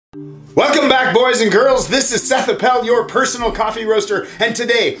Welcome back, boys and girls. This is Seth Appel, your personal coffee roaster, and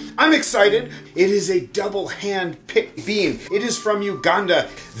today I'm excited. It is a double hand picked bean. It is from Uganda.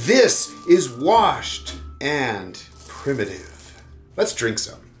 This is washed and primitive. Let's drink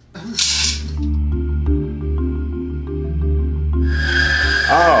some.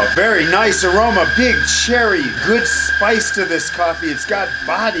 Oh, very nice aroma, big cherry, good spice to this coffee. It's got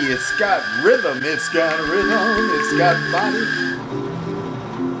body, it's got rhythm, it's got body.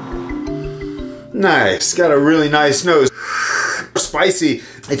 Nice, got a really nice nose. Spicy,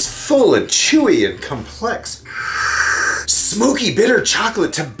 it's full and chewy and complex. Smoky, bitter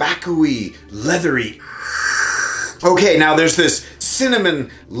chocolate, tobacco-y, leathery. Okay, now there's this cinnamon,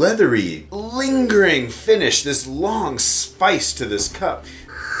 leathery, lingering finish, this long spice to this cup.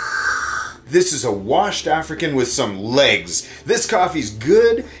 This is a washed African with some legs. This coffee's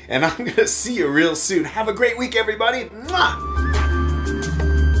good, and I'm gonna see you real soon. Have a great week, everybody. Mwah!